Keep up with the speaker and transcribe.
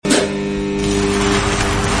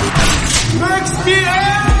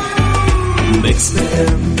ميكس بي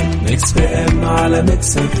ام، ميكس بي ام على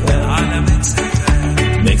ميكس اف ام، على ميكس اف ام،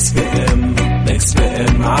 ميكس بي ام، ميكس بي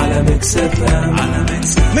ام على ميكس اف ام، على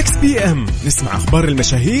ميكس بي ام. نسمع اخبار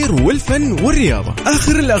المشاهير والفن والرياضة،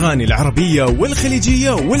 اخر الاغاني العربية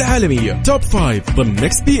والخليجية والعالمية، توب 5 ضمن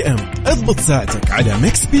ميكس بي ام. اضبط ساعتك على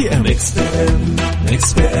ميكس بي ام. ميكس بي ام،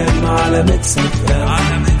 ميكس بي ام على ميكس اف ام،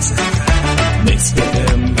 على ميكس اف ام، ميكس بي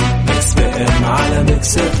ام، ميكس بي ام على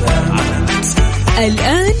ميكس اف ام، على ميكس.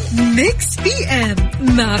 الآن ميكس بي ام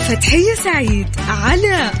مع فتحية سعيد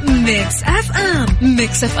على ميكس اف ام.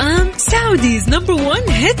 ميكس اف ام سعوديز نمبر 1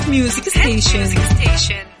 هيت ميوزك ستيشن.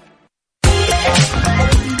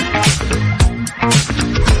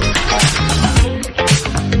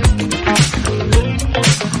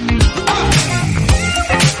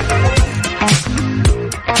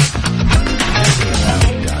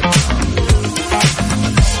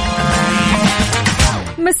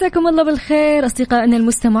 مساكم الله بالخير أصدقائنا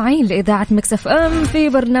المستمعين لإذاعة ميكس اف ام في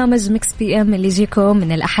برنامج ميكس بي ام اللي يجيكم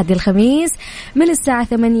من الأحد للخميس من الساعة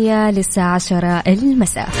 8 للساعة 10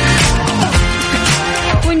 المساء.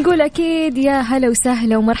 ونقول أكيد يا هلا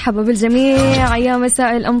وسهلا ومرحبا بالجميع، يا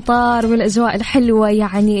مساء الأمطار والأجواء الحلوة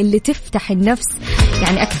يعني اللي تفتح النفس.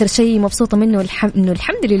 يعني أكثر شيء مبسوطة منه إنه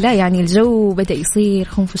الحمد لله يعني الجو بدأ يصير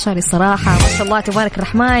خنفشاري الصراحة، ما شاء الله تبارك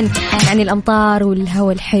الرحمن. يعني الأمطار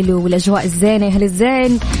والهواء الحلو والأجواء الزينة أهل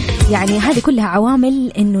الزين، يعني هذه كلها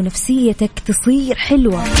عوامل إنه نفسيتك تصير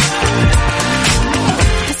حلوة.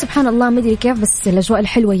 سبحان الله ما أدري كيف، بس الأجواء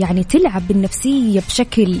الحلوة يعني تلعب بالنفسية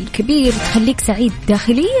بشكل كبير، تخليك سعيد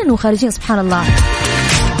داخليا وخارجيا. سبحان الله،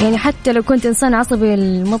 يعني حتى لو كنت إنسان عصبي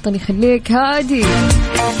المطر يخليك هادي.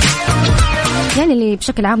 يعني اللي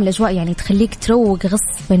بشكل عام الأجواء يعني تخليك تروق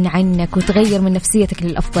غصبا عنك وتغير من نفسيتك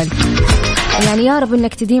للأفضل. يعني يا رب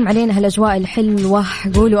إنك تديم علينا هالأجواء الحلوة،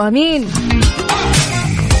 قولوا آمين.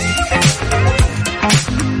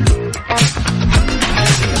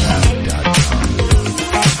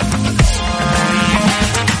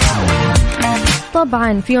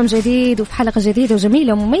 طبعا في يوم جديد وفي حلقة جديدة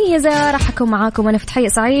وجميلة ومميزة راح أكون معاكم أنا فتحية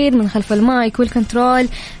سعيد من خلف المايك والكنترول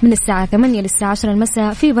من الساعة 8 للساعة 10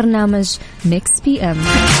 المساء في برنامج ميكس بي ام.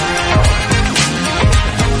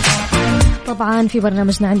 طبعا في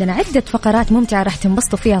برنامجنا عندنا عدة فقرات ممتعة راح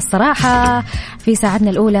تنبسطوا فيها الصراحة. في ساعتنا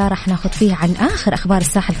الأولى راح ناخذ فيها عن آخر أخبار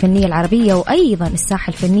الساحة الفنية العربية وأيضا الساحة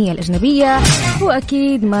الفنية الأجنبية،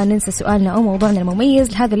 وأكيد ما ننسى سؤالنا أو موضوعنا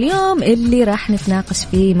المميز لهذا اليوم اللي راح نتناقش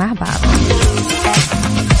فيه مع بعض.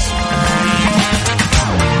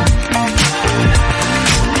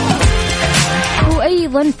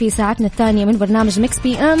 أيضا في ساعتنا الثانية من برنامج ميكس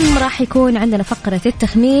بي ام راح يكون عندنا فقرة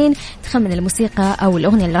التخمين، تخمن الموسيقى أو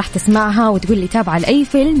الأغنية اللي راح تسمعها وتقول لي تابعة لأي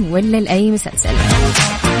فيلم ولا لأي مسلسل.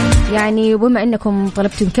 يعني بما أنكم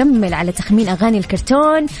طلبتوا نكمل على تخمين أغاني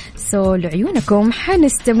الكرتون لعيونكم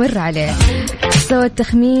حنستمر عليه.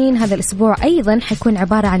 التخمين هذا الأسبوع أيضا حيكون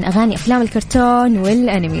عبارة عن أغاني أفلام الكرتون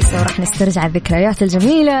والأنمي، راح نسترجع الذكريات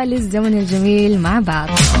الجميلة للزمن الجميل مع بعض.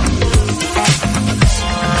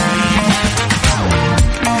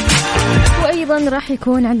 وأيضا راح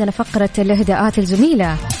يكون عندنا فقرة الإهداءات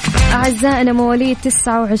الجميلة. أعزائنا مواليد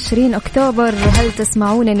 29 أكتوبر هل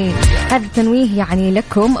تسمعونني؟ هذا التنويه يعني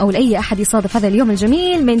لكم أو لأي أحد يصادف هذا اليوم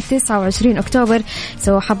الجميل من 29 أكتوبر.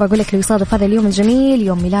 حابة أقول لك لو يصادف هذا اليوم الجميل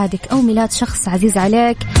يوم ميلادك أو ميلاد شخص عزيز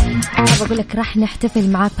عليك، حابة أقول لك راح نحتفل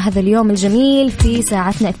معك بهذا اليوم الجميل في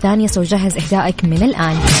ساعتنا الثانية. جهز إهدائك من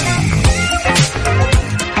الآن.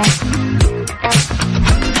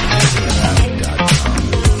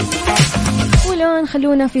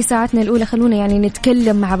 خلونا في ساعتنا الأولى خلونا يعني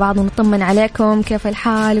نتكلم مع بعض ونطمن عليكم، كيف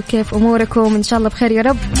الحال وكيف أموركم؟ إن شاء الله بخير يا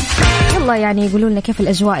رب. يلا يعني يقولوا لنا كيف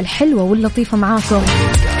الأجواء الحلوة واللطيفة معاكم.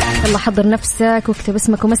 يلا حضر نفسك واكتب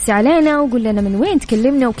اسمك ومسي علينا وقول لنا من وين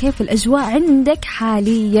تكلمنا وكيف الأجواء عندك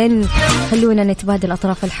حاليا. خلونا نتبادل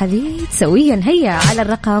أطراف الحديث سويا. هيا على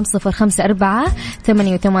الرقم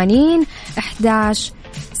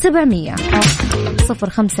 054-88-11-700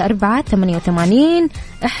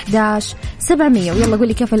 054-88-11-700. ويلا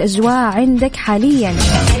قولي كيف الأجواء عندك حاليا.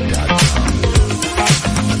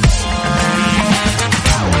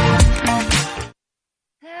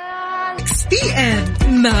 ميكس بي ام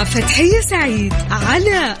مع فتحية سعيد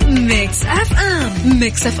على ميكس اف ام.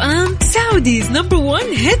 ميكس اف ام سعوديز نمبر 1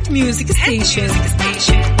 هيت ميوزك ستيشن.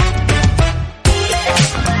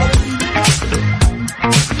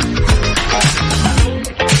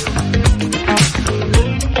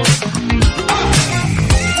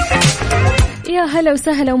 هلا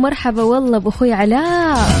وسهلا ومرحبا والله بأخوي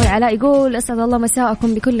علاء. أخوي علاء يقول أسعد الله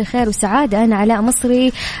مساءكم بكل خير وسعادة. أنا علاء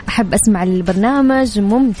مصري، أحب أسمع البرنامج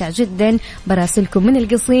ممتع جدا، براسلكم من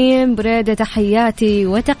القصيم بريدة، تحياتي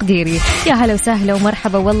وتقديري. يا هلا وسهلا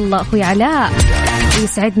ومرحبا والله أخوي علاء،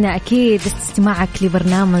 يسعدنا أكيد استماعك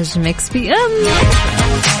لبرنامج ميكس بي أم.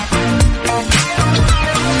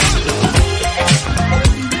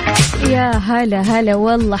 يا هلا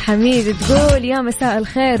والله حميد تقول يا مساء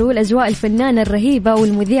الخير والأجواء الفنانة الرهيبة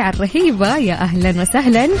والمذيعة الرهيبة، يا أهلا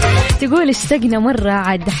وسهلا. تقول اشتقنا مرة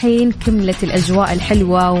عاد دحين كملت الأجواء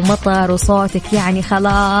الحلوة ومطر وصوتك يعني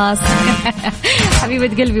خلاص.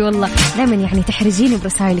 حبيبة قلبي والله دائما يعني تحرجيني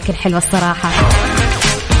برسائلك الحلوة الصراحة.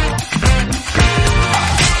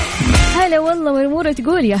 هلا والله مرمورة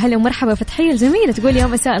تقول يا هلا ومرحبا. فتحية الجميلة تقول يا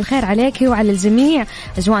مساء الخير عليك وعلى الجميع،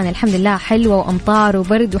 أجواءنا الحمد لله حلوة وأمطار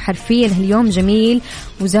وبرد وحرفيا اليوم جميل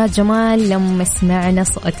وزاد جمال لما سمعنا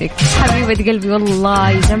صوتك. حبيبة قلبي والله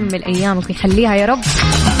يجمل أيامك ويخليها يا رب.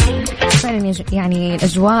 فعلا يعني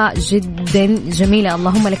الأجواء جدا جميلة،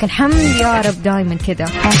 اللهم لك الحمد يا رب دائما كذا.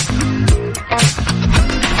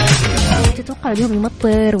 تتوقع اليوم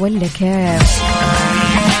يمطر ولا كيف؟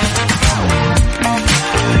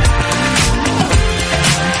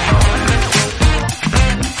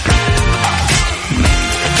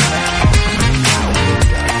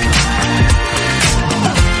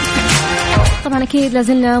 طبعا أكيد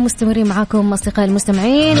لازلنا مستمرين معاكم أصدقائي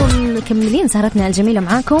المستمعين ومكملين سهرتنا الجميلة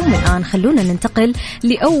معاكم. والآن خلونا ننتقل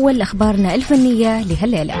لأول أخبارنا الفنية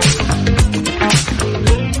لهالليلة.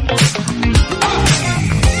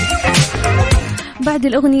 بعد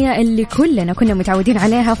الأغنية اللي كلنا كنا متعودين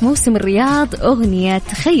عليها في موسم الرياض، أغنية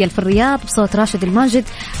تخيل في الرياض بصوت راشد الماجد،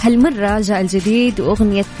 هالمرة جاء الجديد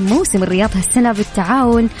وأغنية موسم الرياض هالسنة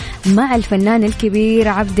بالتعاون مع الفنان الكبير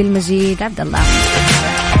عبد المجيد عبد الله.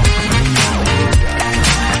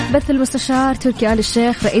 بث المستشار تركي آل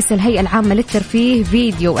الشيخ رئيس الهيئة العامة للترفيه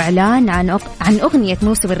فيديو إعلان عن أغنية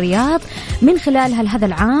موسم الرياض من خلالها هذا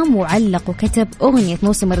العام، وعلق وكتب أغنية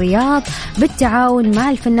موسم الرياض بالتعاون مع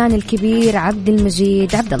الفنان الكبير عبد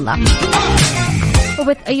المجيد عبد الله.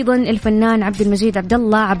 وبث أيضا الفنان عبد المجيد عبد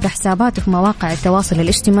الله عبر حساباته في مواقع التواصل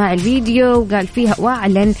الاجتماعي الفيديو، وقال فيها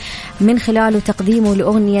وأعلن من خلاله تقديمه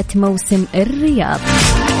لأغنية موسم الرياض.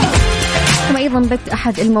 ثم أيضا بث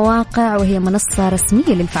أحد المواقع وهي منصة رسمية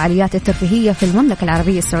للفعاليات الترفيهية في المملكة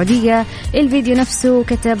العربية السعودية الفيديو نفسه،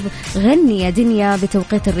 كتب غني يا دنيا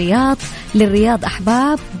بتوقيت الرياض، للرياض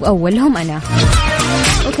أحباب وأولهم أنا،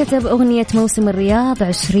 وكتب أغنية موسم الرياض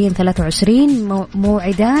 2023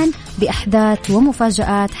 موعدان بأحداث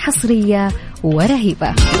ومفاجآت حصرية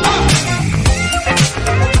ورهيبة.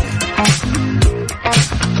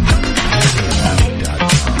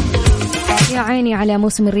 يا عيني على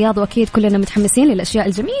موسم الرياض، وأكيد كلنا متحمسين للأشياء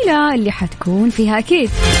الجميلة اللي حتكون فيها أكيد.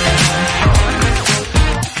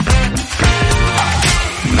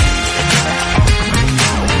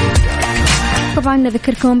 طبعا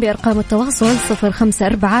نذكركم بأرقام التواصل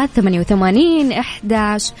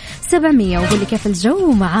 0548811700 وقولي كيف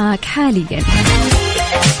الجو معاك حاليا.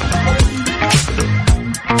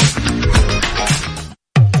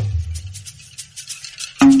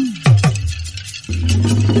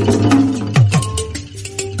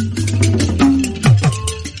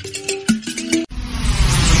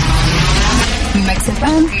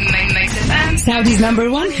 Saudi's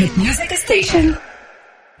 #1 hit music station.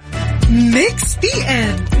 ميكس بي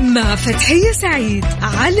ام مع فتحية سعيد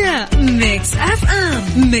على ميكس اف ام.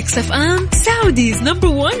 ميكس اف ام Saudi's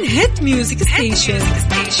 #1 hit music station.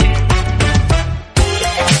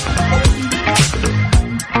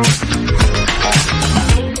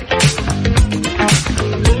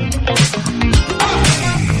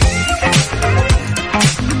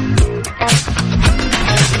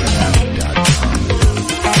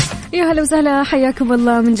 أهلا وسهلا، حياكم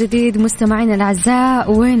الله من جديد مستمعينا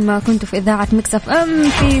الأعزاء وين ما كنتوا في إذاعة ميكس اف ام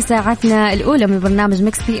في ساعتنا الأولى من برنامج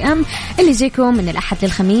ميكس بي ام اللي يجيكم من الأحد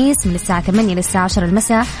للخميس من الساعة 8 للساعة 10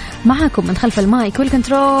 المساء. معاكم من خلف المايك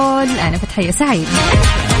والكنترول أنا فتحية سعيد.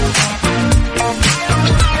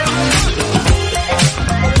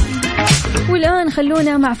 والآن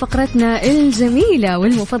خلونا مع فقرتنا الجميلة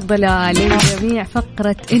والمفضلة للجميع،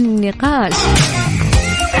 فقرة النقاش.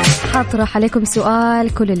 حاطرح عليكم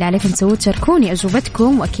سؤال، كل اللي عليكم تسووه تشاركوني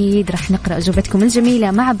أجوبتكم، وأكيد رح نقرأ أجوبتكم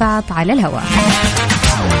الجميلة مع بعض على الهواء.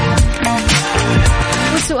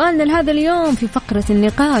 وسؤالنا لهذا اليوم في فقرة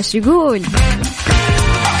النقاش يقول،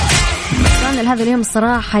 سؤالنا لهذا اليوم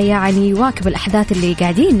الصراحة يعني يواكب الأحداث اللي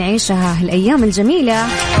قاعدين نعيشها هالأيام الجميلة.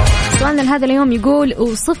 سؤالنا لهذا اليوم يقول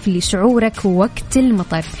اوصف لي شعورك وقت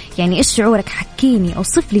المطر. يعني إيش شعورك؟ حكيني،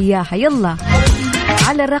 اوصف لي إياها، يلا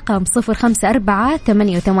على الرقم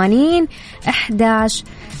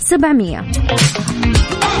 0548811700.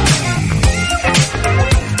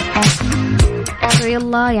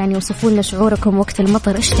 يلا يعني وصفوا لنا شعوركم وقت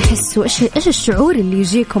المطر، ايش تحسوا، ايش الشعور اللي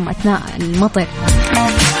يجيكم اثناء المطر؟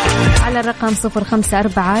 على الرقم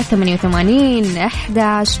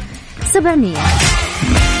 0548811700.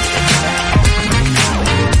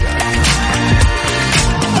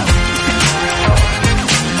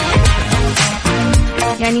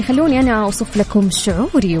 يعني خلوني أنا أوصف لكم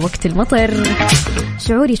شعوري وقت المطر.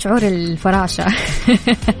 شعوري شعور الفراشة.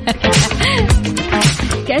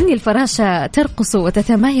 كأني الفراشة ترقص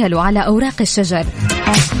وتتمايل على أوراق الشجر،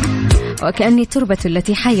 وكأني التربة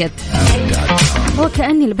التي حيت،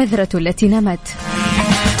 وكأني البذرة التي نمت،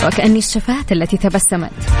 وكأني الشفاة التي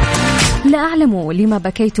تبسمت. لا أعلم لما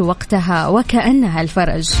بكيت وقتها وكأنها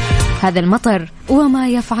الفرج. هذا المطر وما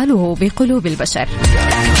يفعله بقلوب البشر.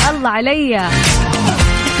 الله علي.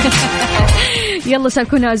 يلا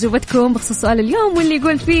شاركونا أجوبتكم بخصوص سؤال اليوم، واللي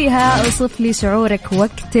يقول فيها اوصف لي شعورك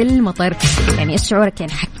وقت المطر. يعني إيش شعورك؟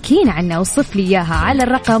 يعني حكينا عنه، اوصف لي إياها على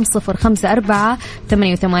الرقم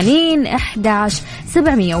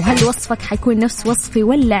 0548811700. وهل وصفك حيكون نفس وصفي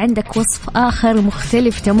ولا عندك وصف آخر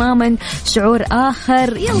مختلف تماما، شعور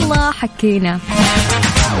آخر؟ يلا حكينا.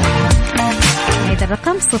 هذا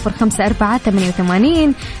الرقم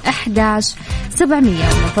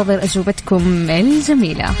 0548811700. وننتظر أجوبتكم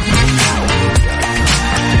الجميلة.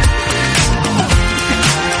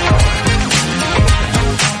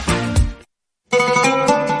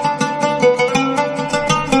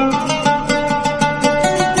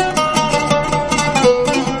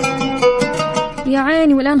 يا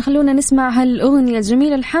عيني. والآن خلونا نسمع هالأغنية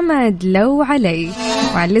الجميلة الحمد لو علي،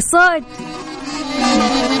 وعلي الصوت.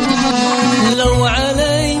 لو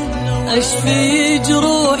علي أشفي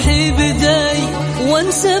جروحي بداي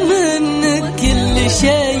وانسى منك كل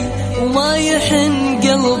شي وما يحن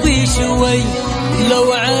قلبي شوي.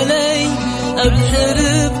 لو علي أبحر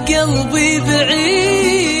بقلبي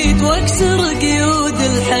بعيد واكسر قيود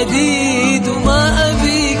الحديد وما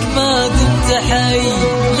أبيك ما دمت حي.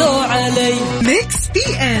 لو علي. ميكس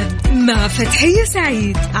بي ام مع فتحية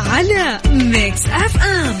سعيد على ميكس اف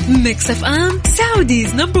ام. ميكس اف ام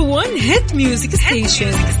سعوديز نمبر 1 هيت ميوزك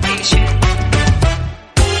ستيشن.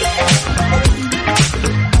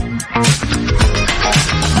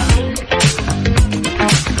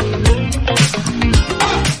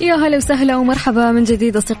 يا هلا وسهلا ومرحبا من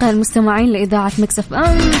جديد أصدقائي المستمعين لإذاعة ميكس اف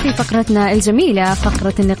ام في فقرتنا الجميلة،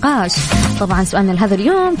 فقرة النقاش. طبعا سؤالنا لهذا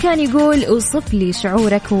اليوم كان يقول اوصف لي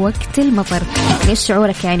شعورك وقت المطر. ايش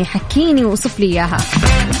شعورك؟ يعني حكيني ووصف لي إياها.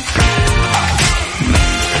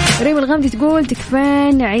 ريم الغامدي تقول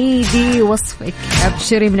تكفين عيدي وصفك.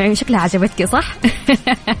 أبشري من عيون، شكلها عجبتك صح؟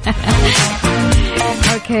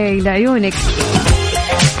 أوكي لعيونك.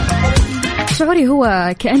 شعوري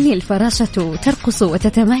هو كأني الفراشة ترقص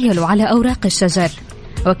وتتمايل على أوراق الشجر،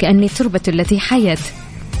 وكأني التربة التي حيت،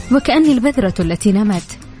 وكأني البذرة التي نمت،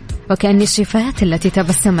 وكأني الشفاة التي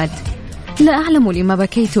تبسمت. لا أعلم لما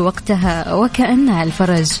بكيت وقتها وكأنها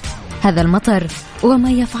الفرج. هذا المطر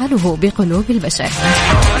وما يفعله بقلوب البشر.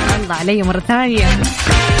 الله علي مرة ثانية.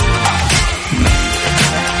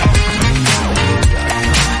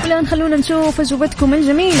 الآن خلونا نشوف أجوبتكم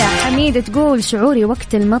الجميلة. حميدة تقول شعوري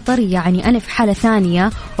وقت المطر يعني أنا في حالة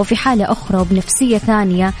ثانية وفي حالة أخرى وبنفسية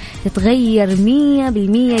ثانية تتغير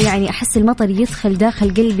 100%. يعني أحس المطر يدخل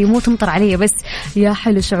داخل قلبي، مو تمطر علي بس. يا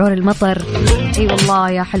حلو شعور المطر. أي والله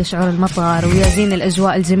يا حلو شعور المطر، ويا زين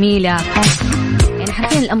الأجواء الجميلة. يعني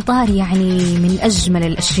حرفيا الأمطار يعني من أجمل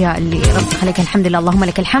الأشياء اللي رب خلقها. الحمد لله، اللهم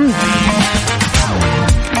لك الحمد.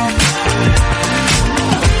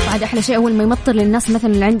 بعد أحلى شيء أول ما يمطر للناس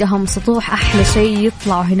مثلا اللي عندهم سطوح، أحلى شيء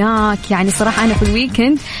يطلعوا هناك. يعني صراحة أنا في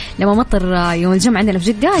الويكند لما مطر يوم الجمعة عندنا في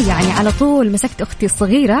جدة، يعني على طول مسكت أختي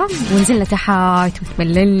الصغيرة ونزلنا تحت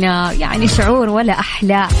وتمللنا. يعني شعور ولا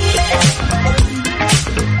أحلى.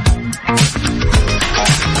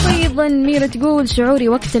 أيضا ميرا تقول شعوري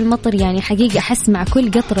وقت المطر يعني حقيقة أحس مع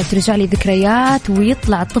كل قطرة ترجع لي ذكريات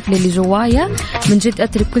ويطلع الطفل اللي جوايا. من جد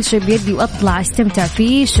أترك كل شيء بيدي وأطلع استمتع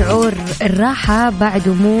فيه. شعور الراحة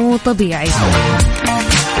بعده مو طبيعي.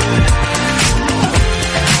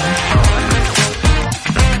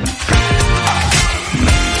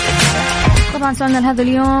 طبعا سؤالنا لهذا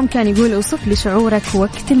اليوم كان يقول اوصف لي شعورك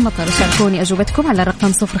وقت المطر. شاركوني أجوبتكم على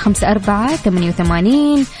الرقم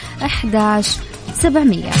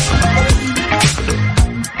 0548811700.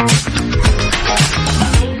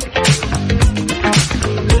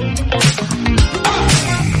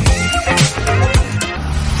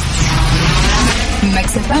 Mix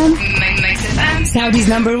FM, Saudi's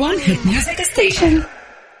number 1 hit music station.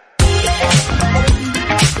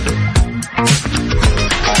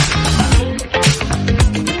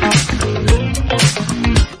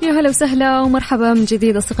 هلا وسهلا ومرحبا من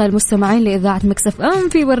جديد أصدقائي المستمعين لإذاعة ميكس اف ام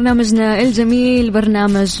في برنامجنا الجميل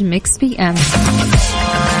برنامج ميكس بي ام.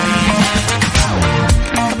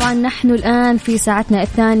 طبعا نحن الآن في ساعتنا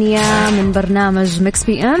الثانية من برنامج ميكس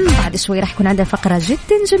بي ام. بعد شوي راح يكون عندنا فقرة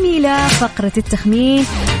جدا جميلة، فقرة التخمين.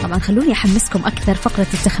 طبعا خلوني أحمسكم أكثر. فقرة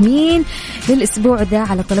التخمين للأسبوع ده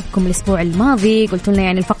على طلبكم الأسبوع الماضي، قلتوا لنا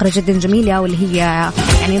يعني الفقرة جدا جميلة واللي هي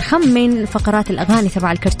يعني نخمن فقرات الأغاني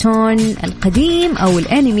تبع الكرتون القديم أو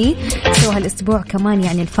الأنمي. سو هالأسبوع كمان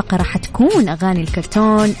يعني الفقرة حتكون أغاني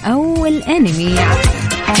الكرتون أو الأنمي.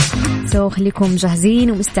 خليكم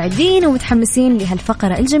جاهزين ومستعدين ومتحمسين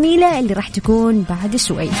لهالفقرة الجميلة اللي راح تكون بعد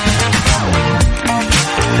شوي.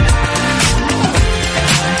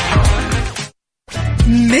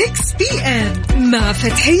 ميكس بي ام مع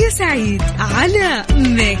فتحية سعيد على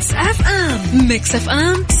ميكس اف ام. ميكس اف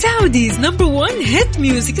ام سعوديز نمبر 1 هيت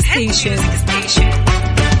ميوزك ستيشن.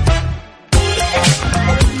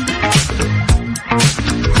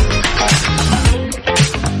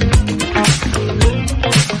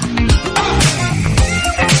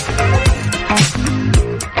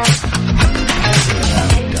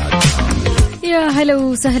 هلا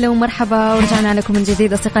وسهلا ومرحبا، ورجعنا لكم من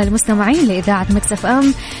جديد أصدقائي المستمعين لإذاعة ميكس اف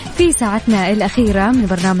ام في ساعتنا الأخيرة من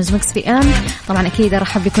برنامج ميكس بي ام. طبعا أكيد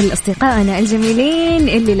أرحب بكل أصدقائنا الجميلين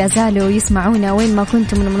اللي لازالوا يسمعونا وين ما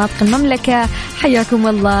كنتم من مناطق المملكة. حياكم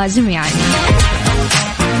الله جميعا.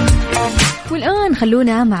 والآن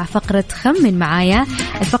خلونا مع فقرة خمن معايا.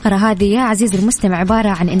 الفقرة هذه يا عزيزي المستمع عبارة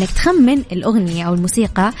عن أنك تخمن الأغنية أو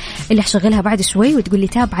الموسيقى اللي حشغلها بعد شوي وتقول لي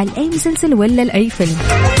تابعة لأي مسلسل ولا لأي فيلم.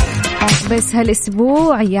 بس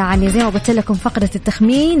هالأسبوع يعني زي ما قلت لكم فقرة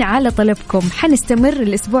التخمين على طلبكم. حنستمر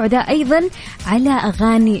الأسبوع ده أيضا على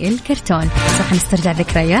أغاني الكرتون. حنسترجع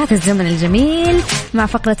ذكريات الزمن الجميل مع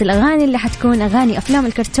فقرة الأغاني اللي حتكون أغاني أفلام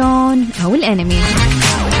الكرتون أو الأنمي.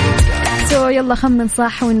 يلا خمن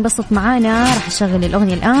صح ونبسط معانا. راح أشغل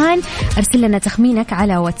الأغنية الآن. أرسل لنا تخمينك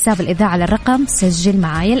على واتساب الإذاعة على الرقم، سجل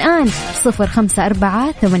معايا الآن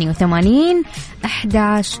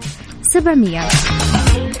 0548811700.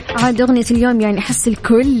 عاد أغنية اليوم يعني أحس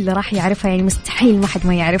الكل راح يعرفها، يعني مستحيل ما حد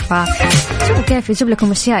ما يعرفها. شوفوا كيف يجيب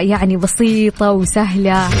لكم أشياء يعني بسيطة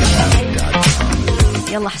وسهلة.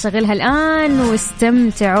 يلا حشغلها الآن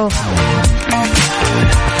واستمتعوا.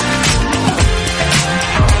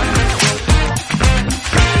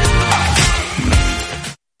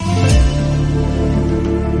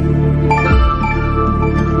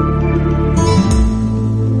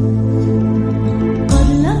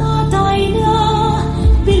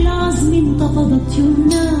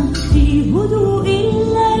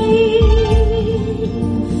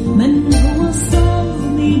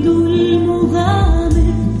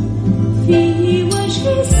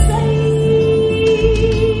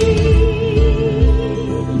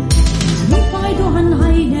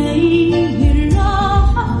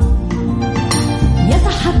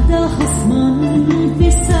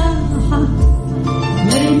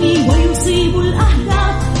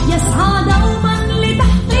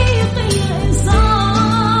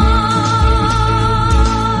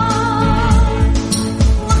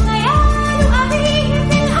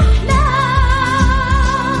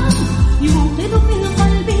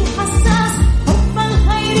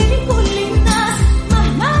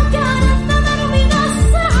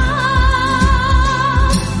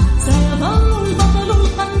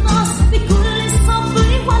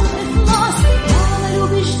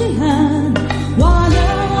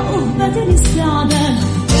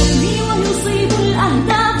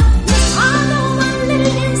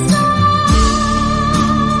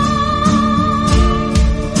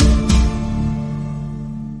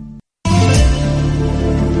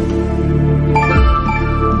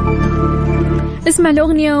 اسمع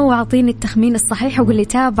الأغنية وأعطيني التخمين الصحيح وقول لي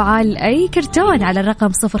تابعة لأي كرتون على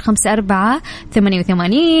الرقم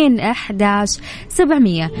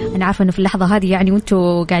 0548811700. أنا عارفة أنه في اللحظة هذه يعني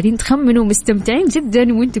وانتوا قاعدين تخمنوا مستمتعين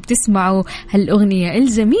جدا وانتوا بتسمعوا هالأغنية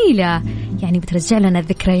الجميلة، يعني بترجع لنا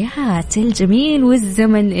الذكريات الجميل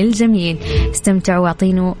والزمن الجميل. استمتعوا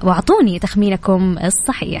وأعطوني تخمينكم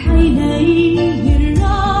الصحيح.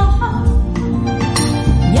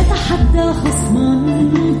 يتحدى خصما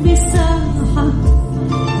في الساحة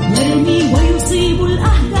يرمي ويصيب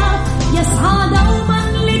الأهداف يسعى دوما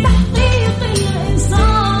لتحقيق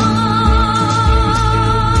الإنسان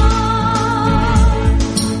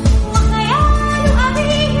وخيال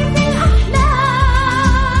أبيه في الأحلام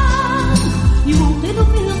يوقظ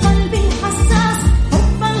في القلب الحساس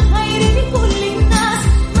حب الخير لكل الناس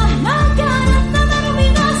مهما كان الثمن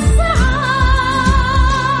من الصعاب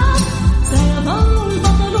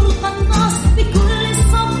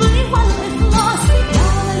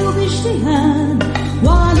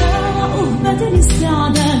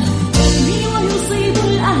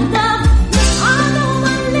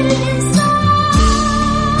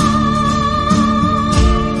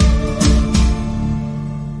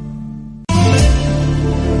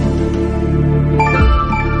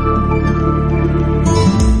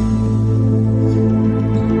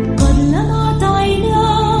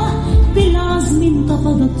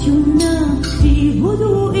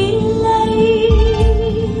هدوء الليل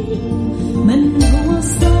من هو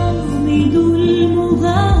الصامد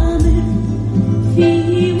المغامر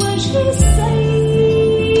في وجه السيل.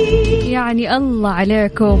 يعني الله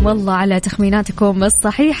عليكم والله على تخميناتكم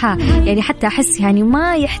الصحيحة، يعني حتى أحس يعني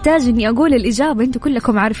ما يحتاج إني أقول الإجابة، أنتوا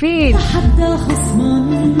كلكم عارفين،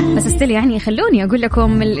 بس استلي يعني خلوني أقول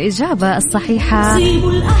لكم الإجابة الصحيحة.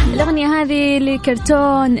 الأغنية هذه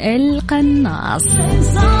لكرتون القناص.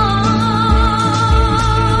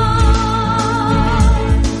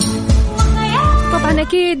 طبعا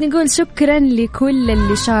أكيد نقول شكرا لكل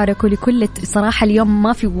اللي شاركوا، لكل صراحة اليوم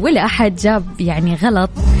ما في ولا أحد جاب يعني غلط،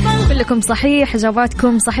 كلكم صحيح،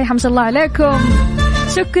 إجاباتكم صحيحة ما شاء الله عليكم.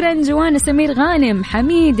 شكرا جوانا، سمير غانم،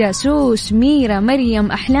 حميدة، شوش، ميرا،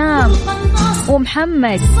 مريم، أحلام،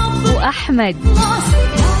 ومحمد، وأحمد،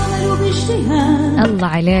 الله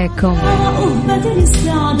عليكم.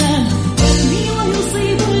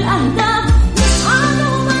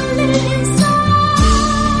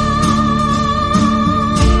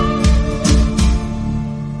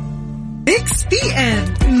 ميكس بي ام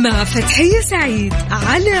مع فتحية سعيد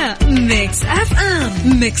على ميكس اف ام.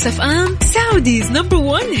 ميكس اف ام سعوديز نمبر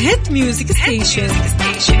 1 هيت ميوزك ستيشن.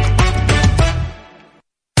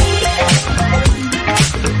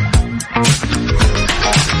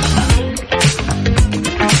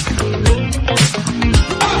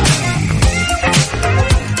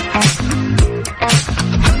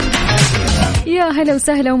 هلا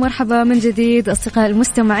وسهلا ومرحبا من جديد أصدقاء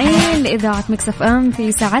المستمعين لإذاعة ميكس اف ام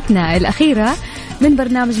في ساعتنا الأخيرة من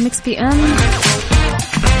برنامج ميكس بي ام،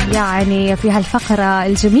 يعني في هالفقرة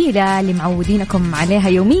الجميلة اللي معودينكم عليها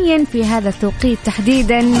يوميا في هذا التوقيت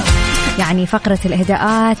تحديدا، يعني فقرة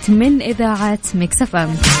الإهداءات من إذاعة ميكس اف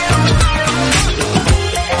ام.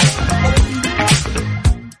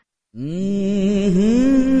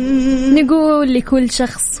 نقول لكل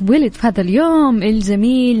شخص ولد في هذا اليوم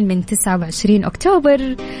الجميل من 29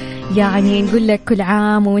 أكتوبر، يعني نقول لك كل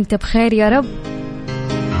عام وانت بخير يا رب،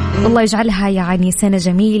 والله يجعلها يعني سنة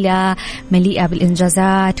جميلة مليئة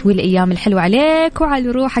بالإنجازات والأيام الحلوة عليك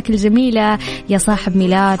وعلى روحك الجميلة يا صاحب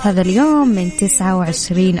ميلاد هذا اليوم من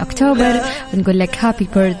 29 أكتوبر، ونقول لك هابي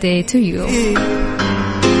بيرثداي تو يو.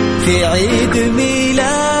 في عيد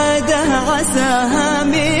ميلاده عساها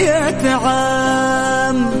 100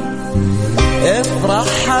 عام، افرح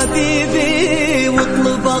حبيبي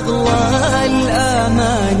واطلب أغلى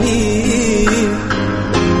الأماني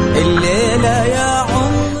الليلة يا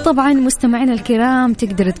عم. طبعا مستمعينا الكرام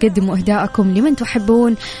تقدروا تقدموا إهداءكم لمن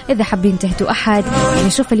تحبون إذا حابين تهدوا أحد، يعني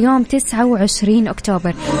شوف اليوم 29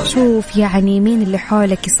 أكتوبر، شوف يعني مين اللي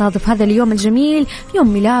حولك يصادف هذا اليوم الجميل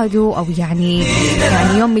يوم ميلاده، أو يعني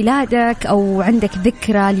يوم ميلادك، أو عندك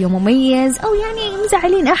ذكرى اليوم مميز، أو يعني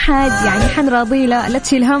مزعلين أحد يعني حنراضي لا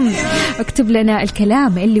تشيل هم، اكتب لنا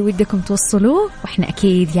الكلام اللي ودكم توصلوه وإحنا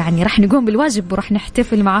أكيد يعني راح نقوم بالواجب وراح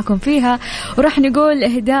نحتفل معاكم فيها وراح نقول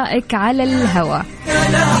إهدائك على الهواء.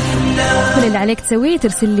 كل اللي عليك تسويه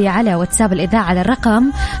ترسل لي على واتساب الإذاعة على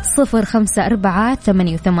الرقم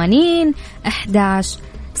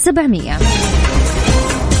 054-88-11700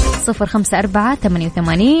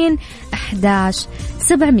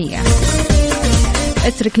 054-88-11700.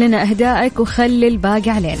 اترك لنا أهدائك وخلي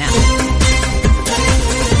الباقي علينا.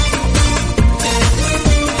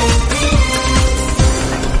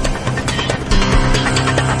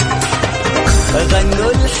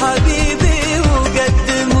 غنوا الحبيبي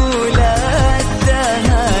وقدموا له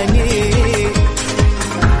التهاني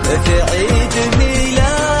في عيد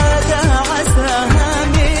ميلاده عساها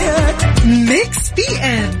 100. ميكس بي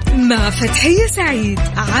ام مع فتحية سعيد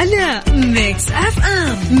على ميكس اف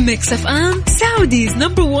ام. ميكس اف ام سعوديز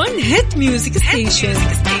نمبر 1 هيت ميوزك ستيشن.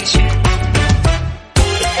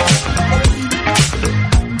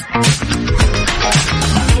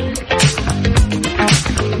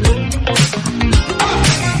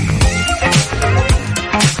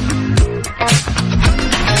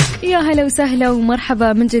 هلا وسهلا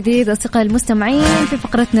ومرحبا من جديد أصدقاء المستمعين في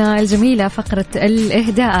فقرتنا الجميلة فقرة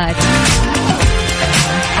الإهداءات.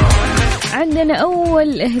 عندنا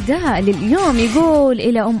أول إهداء لليوم يقول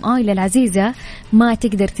إلى أم آيلة العزيزة: ما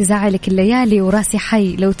تقدر تزعلك الليالي وراسي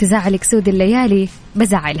حي، لو تزعلك سود الليالي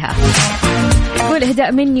بزعلها. يقول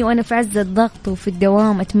إهداء مني وأنا في عز الضغط وفي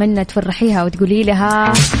الدوام، أتمنى تفرحيها وتقولي لها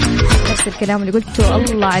نفس الكلام اللي قلته.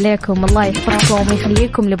 الله عليكم، الله يحفظكم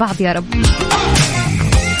ويخليكم لبعض يا رب.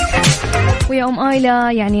 ويا أم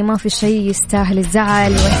آيلة يعني ما في شيء يستاهل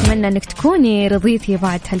الزعل، وأتمنى أنك تكوني رضيتي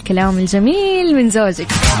بعد هالكلام الجميل من زوجك.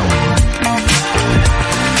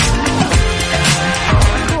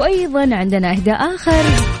 وأيضا عندنا إهداء آخر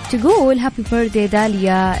تقول هابي بيرثداي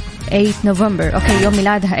داليا 8 نوفمبر. أوكي، يوم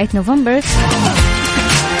ميلادها 8 نوفمبر.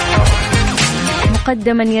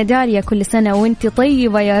 مقدما يا داليا، كل سنة وانت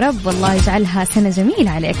طيبة يا رب، والله يجعلها سنة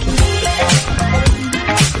جميلة عليك.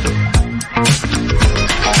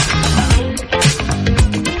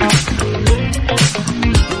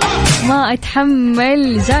 ما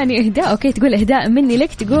أتحمل، جاني إهداء. أوكي، تقول إهداء مني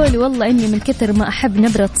لك، تقول والله إني من كثر ما أحب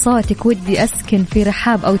نبرة صوتك ودي أسكن في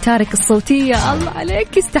رحاب أوتارك الصوتية. الله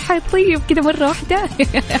عليك، استحيت طيب كده مرة واحدة.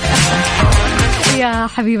 يا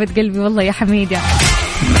حبيبة قلبي والله يا حميدة.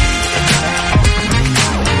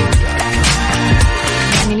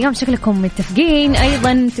 اليوم شكلكم متفقين.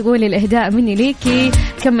 أيضا تقول الإهداء مني ليكي،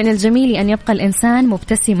 كم من الجميل أن يبقى الإنسان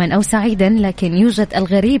مبتسما أو سعيدا، لكن يوجد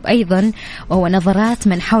الغريب أيضا وهو نظرات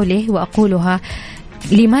من حوله وأقولها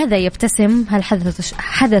لماذا يبتسم؟ هل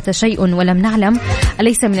حدث شيء ولم نعلم؟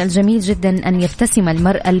 أليس من الجميل جدا أن يبتسم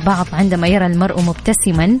المرء البعض عندما يرى المرء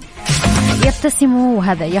مبتسما؟ يبتسم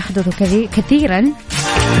وهذا يحدث كثيرا،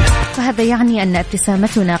 فهذا يعني أن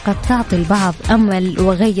ابتسامتنا قد تعطي البعض أمل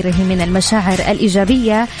وغيره من المشاعر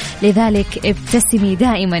الإيجابية، لذلك ابتسمي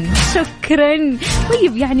دائما. شكرا.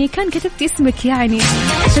 طيب يعني كان كتبت اسمك، يعني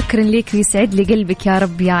شكرا لك ويسعد لي قلبك يا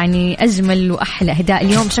رب. يعني أجمل وأحلى إهداء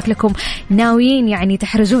اليوم. شكلكم ناويين يعني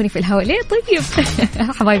تحرجوني في الهواء ليه؟ طيب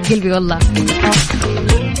حبايب قلبي والله.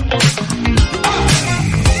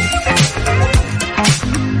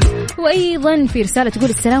 وأيضا في رسالة تقول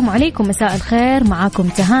السلام عليكم، مساء الخير، معاكم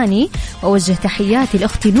تهاني، وأوجه تحياتي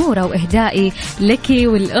لأختي نورة وإهدائي لك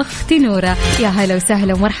والأخت نورة. يا هلا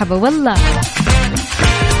وسهلا ومرحبا والله.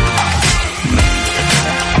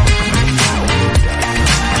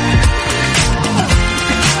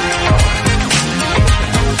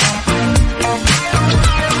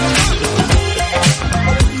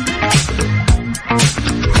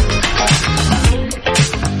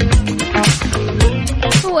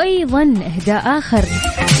 أيضا إهداء آخر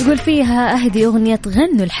يقول فيها أهدي أغنية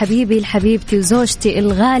غنوا الحبيبي لحبيبتي وزوجتي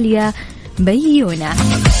الغالية بيونة.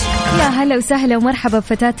 يا هلا وسهلا ومرحبا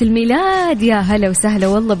بفتاة الميلاد. يا هلا وسهلا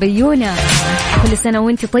والله بيونة، كل سنة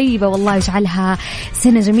وانت طيبة، والله يجعلها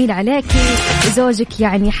سنة جميلة عليك. زوجك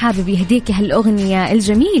يعني حابب يهديك هالأغنية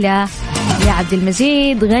الجميلة يا عبد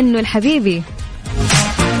المجيد، غنوا الحبيبي.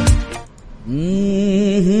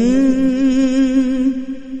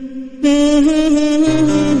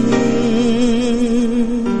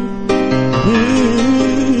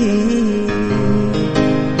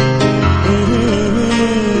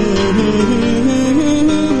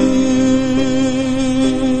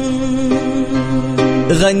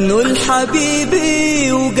 غنوا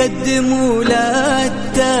الحبيبي وقدموا له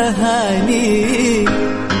التهاني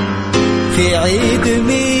في عيد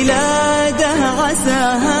ميلاده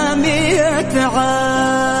عساها 100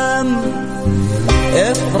 عام.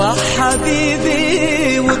 افرح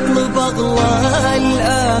حبيبي واطلب أغلى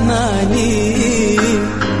الأماني،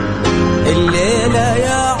 الليلة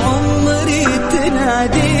يا عمري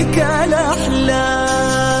تناديك الأحلام.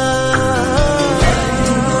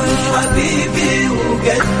 غنوا الحبيبي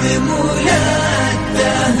وقدموا له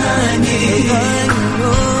التهاني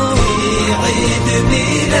في عيد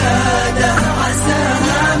ميلاده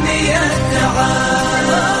عساها 100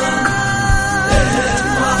 عام.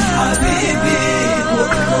 افرح حبيبي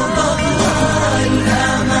واطلب أغلى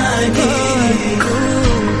الأماني،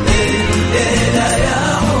 الليلة يا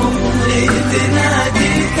عمري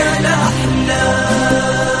تناديك الأحلام.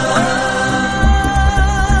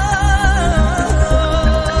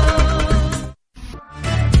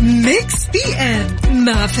 ميكس بي ام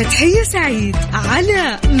مع فتحية سعيد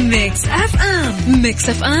على ميكس اف ام. ميكس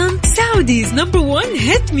اف ام سعوديز نمبر 1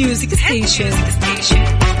 هيت ميوزك ستيشن.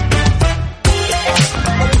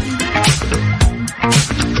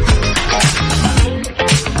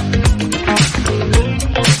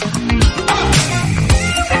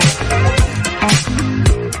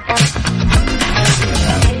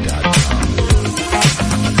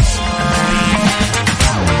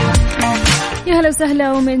 أهلا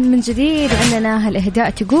وسهلا ومن جديد. عندنا هالإهداء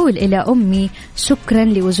تقول إلى أمي شكرا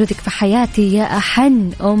لوجودك في حياتي يا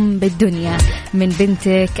أحن أم بالدنيا، من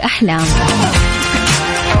بنتك أحلام.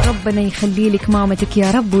 ربنا يخلي لك مامتك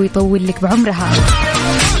يا رب ويطول لك بعمرها.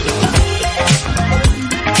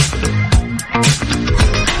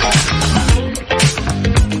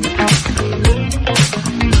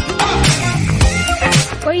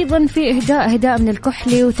 أيضا في إهداء من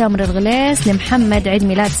الكحلي وثامر الغليس لمحمد، عيد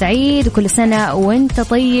ميلاد سعيد وكل سنة وانت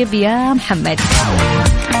طيب يا محمد.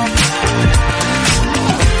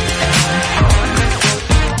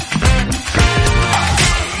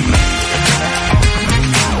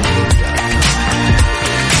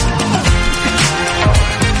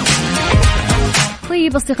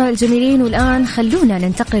 طيب أصدقاء الجميلين، والآن خلونا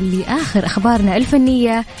ننتقل لآخر أخبارنا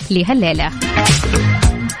الفنية لهالليلة.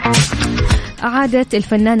 أعادت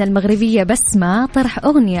الفنانة المغربية بسمة طرح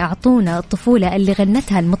أغنية أعطونا الطفولة اللي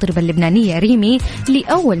غنتها المطربة اللبنانية ريمي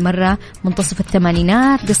لأول مرة منتصف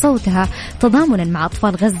الثمانينات بصوتها، تضامنا مع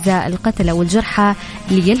أطفال غزة القتلى والجرحى،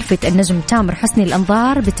 ليلفت النجم تامر حسني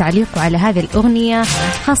الأنظار بتعليقه على هذه الأغنية،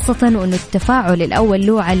 خاصة وأنه التفاعل الأول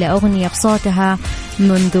له على أغنية بصوتها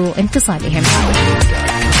منذ انفصالهم.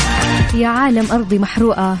 يا عالم أرضي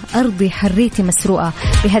محروقة، أرضي حريتي مسروقة،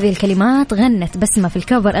 بهذه الكلمات غنت بسمة في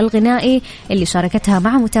الكفر الغنائي اللي شاركتها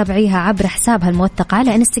مع متابعيها عبر حسابها الموثق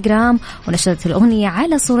على انستغرام، ونشرت الأغنية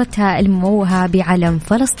على صورتها المموهة بعلم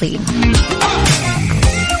فلسطين.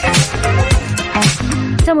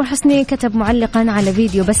 تامر حسني كتب معلقا على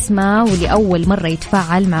فيديو بسمة ولأول مرة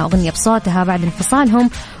يتفاعل مع أغنية بصوتها بعد انفصالهم،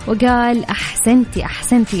 وقال أحسنتي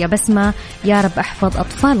أحسنتي يا بسمة، يا رب أحفظ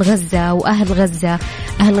أطفال غزة وأهل غزة،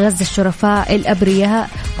 أهل غزة الشرفاء الأبرياء،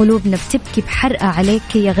 قلوبنا بتبكي بحرقة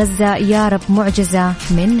عليك يا غزة، يا رب معجزة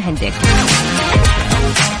من عندك.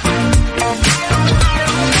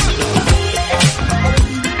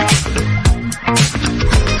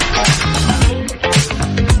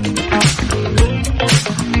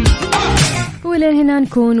 هنا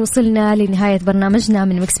نكون وصلنا لنهاية برنامجنا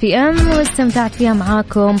من مكس بي ام، واستمتعت فيها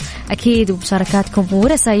معاكم أكيد وبشاركاتكم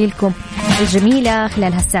ورسائلكم الجميلة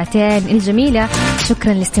خلال هالساعتين الجميلة.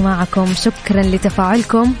 شكرا لاستماعكم، شكرا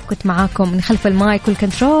لتفاعلكم. كنت معاكم من خلف المايك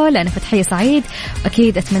والكنترول أنا فتحية سعيد،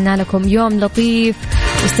 أكيد أتمنى لكم يوم لطيف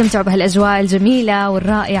واستمتعوا بهالأجواء الجميلة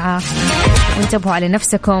والرائعة، وانتبهوا على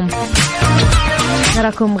نفسكم.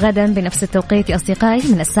 نراكم غدا بنفس التوقيت يا أصدقائي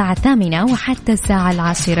من الساعة 8 وحتى الساعة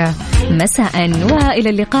 10 مساء، وإلى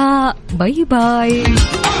اللقاء، باي باي.